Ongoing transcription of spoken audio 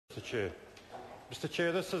Mr Chair. Mr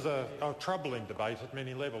Chair, this is a troubling debate at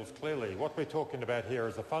many levels, clearly. What we're talking about here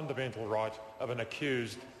is a fundamental right of an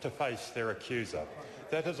accused to face their accuser.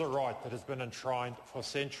 That is a right that has been enshrined for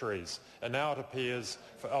centuries, and now it appears,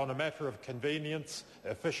 on a matter of convenience,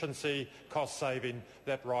 efficiency, cost saving,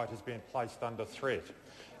 that right has been placed under threat.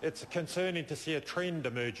 It's concerning to see a trend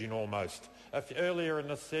emerging almost. Earlier in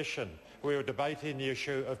this session, we were debating the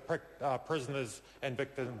issue of prisoners and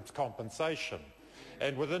victims' compensation.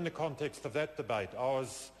 And within the context of that debate, I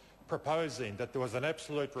was proposing that there was an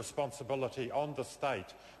absolute responsibility on the state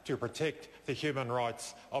to protect the human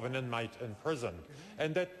rights of an inmate in prison.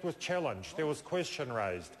 And that was challenged. There was question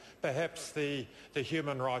raised. Perhaps the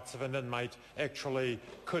human rights of an inmate actually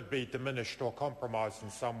could be diminished or compromised in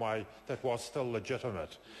some way that was still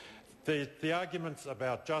legitimate. The arguments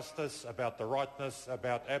about justice, about the rightness,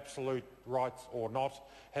 about absolute rights or not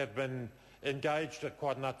have been engaged at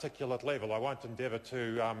quite an articulate level. I won't endeavour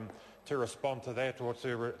to respond to that or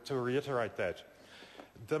to reiterate that.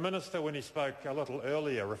 The Minister, when he spoke a little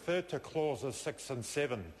earlier, referred to clauses 6 and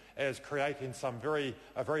 7 as creating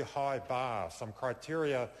a very high bar, some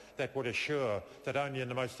criteria that would assure that only in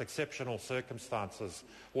the most exceptional circumstances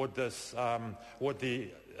would the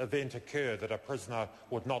event occur that a prisoner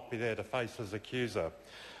would not be there to face his accuser.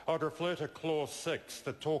 I'd refer to clause 6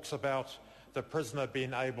 that talks about the defendant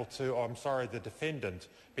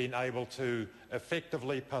being able to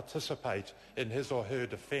effectively participate in his or her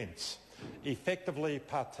defence. Effectively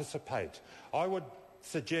participate. I would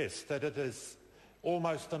suggest that it is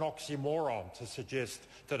almost an oxymoron to suggest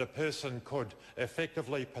that a person could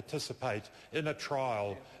effectively participate in a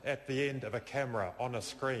trial at the end of a camera on a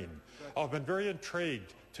screen. I've been very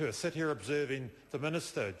intrigued to sit here observing the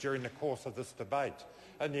Minister during the course of this debate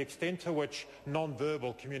and the extent to which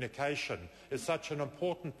non-verbal communication is such an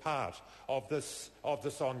important part of this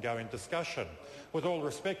ongoing discussion. With all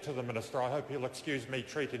respect to the Minister, I hope he'll excuse me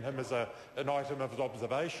treating him as an item of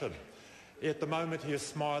observation. At the moment he is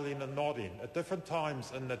smiling and nodding. At different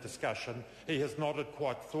times in the discussion he has nodded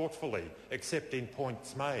quite thoughtfully, accepting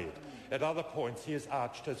points made. At other points he has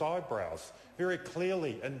arched his eyebrows, very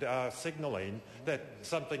clearly signalling that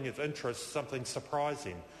something of interest, something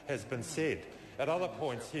surprising has been said. At other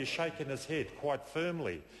points he has shaken his head quite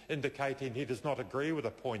firmly, indicating he does not agree with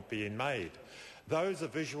a point being made. Those are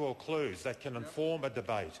visual clues that can inform a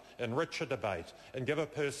debate, enrich a debate, and give a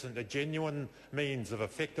person a genuine means of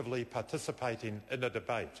effectively participating in a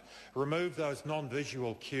debate. Remove those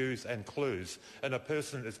non-visual cues and clues, and a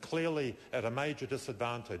person is clearly at a major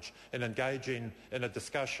disadvantage in engaging in a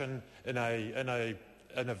discussion, in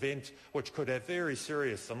an event which could have very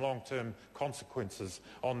serious and long-term consequences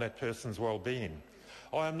on that person's well-being.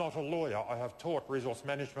 I am not a lawyer. I have taught resource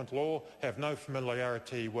management law, have no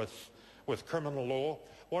familiarity with criminal law.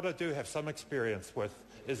 What I do have some experience with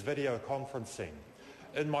is video conferencing.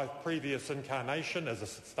 In my previous incarnation as a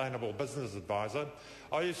sustainable business advisor,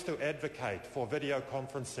 I used to advocate for video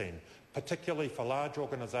conferencing, particularly for large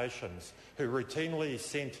organisations who routinely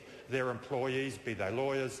sent their employees, be they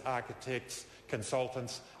lawyers, architects,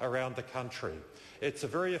 consultants, around the country. It's a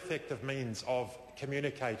very effective means of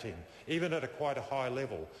communicating, even at quite a high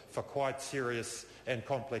level, for quite serious and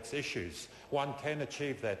complex issues. One can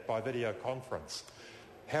achieve that by video conference.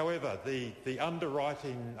 However, the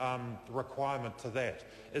underwriting requirement to that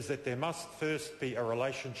is that there must first be a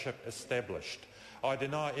relationship established. I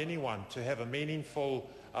deny anyone to have a meaningful,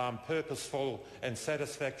 purposeful and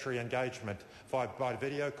satisfactory engagement by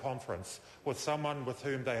video conference with someone with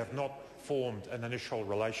whom they have not formed an initial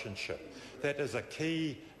relationship. That is a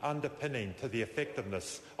key underpinning to the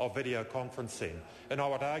effectiveness of video conferencing. And I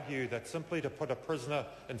would argue that simply to put a prisoner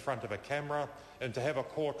in front of a camera and to have a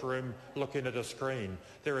courtroom looking at a screen,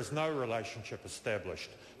 there is no relationship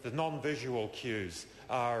established. The non-visual cues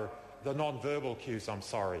are the non-verbal cues,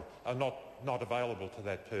 are not available to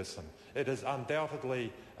that person. It is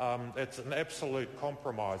undoubtedly, it's an absolute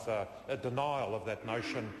compromise, a denial of that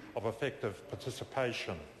notion of effective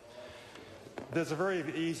participation. There's a very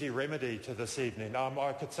easy remedy to this evening.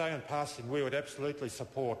 I could say in passing we would absolutely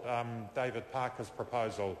support David Parker's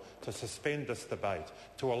proposal to suspend this debate,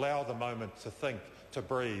 to allow the moment to think, to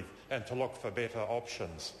breathe and to look for better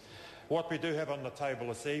options. What we do have on the table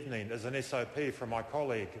this evening is an SOP from my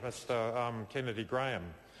colleague, Mr Kennedy Graham,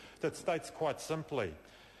 that states quite simply,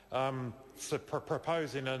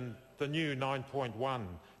 proposing in the new 9.1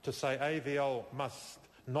 to say AVL must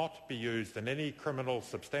not be used in any criminal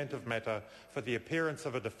substantive matter for the appearance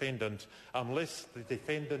of a defendant unless the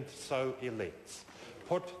defendant so elects.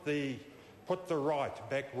 Put the right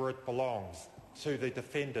back where it belongs, to the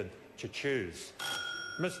defendant to choose.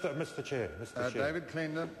 Mr. Chair. David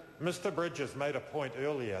Clendon. Mr Bridges made a point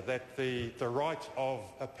earlier that the right of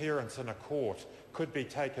appearance in a court could be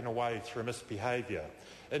taken away through misbehaviour.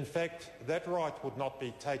 In fact, that right would not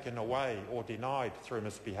be taken away or denied through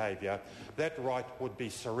misbehaviour. That right would be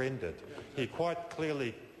surrendered. He quite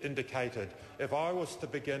clearly indicated, if I was to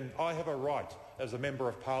begin, I have a right as a Member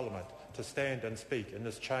of Parliament to stand and speak in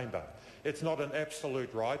this chamber. It's not an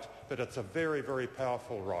absolute right, but it's a very, very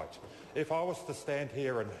powerful right. If I was to stand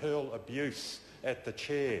here and hurl abuse at the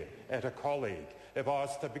chair, at a colleague, if I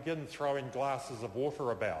was to begin throwing glasses of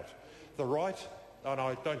water about, the right, and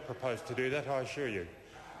I don't propose to do that, I assure you,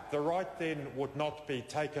 the right then would not be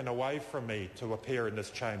taken away from me to appear in this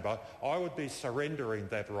chamber. I would be surrendering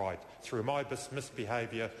that right through my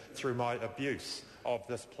misbehaviour, through my abuse of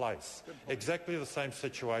this place. Exactly the same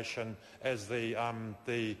situation as the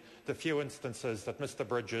few instances that Mr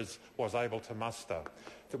Bridges was able to muster.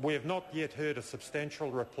 We have not yet heard a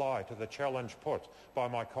substantial reply to the challenge put by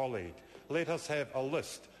my colleague. Let us have a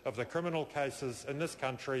list of the criminal cases in this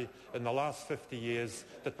country in the last 50 years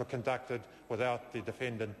that were conducted without the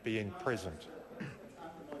defendant being present.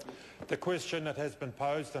 The question that has been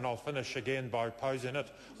posed, and I'll finish again by posing it,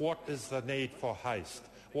 what is the need for haste?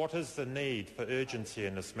 What is the need for urgency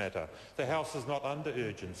in this matter? The House is not under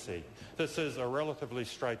urgency. This is a relatively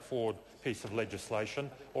straightforward piece of legislation,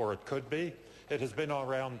 or it could be. It has been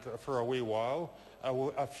around for a wee while.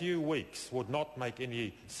 A few weeks would not make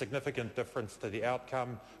any significant difference to the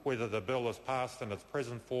outcome, whether the bill is passed in its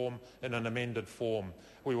present form, in an amended form.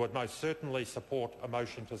 We would most certainly support a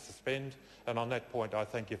motion to suspend, and on that point I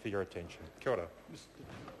thank you for your attention. Kia ora.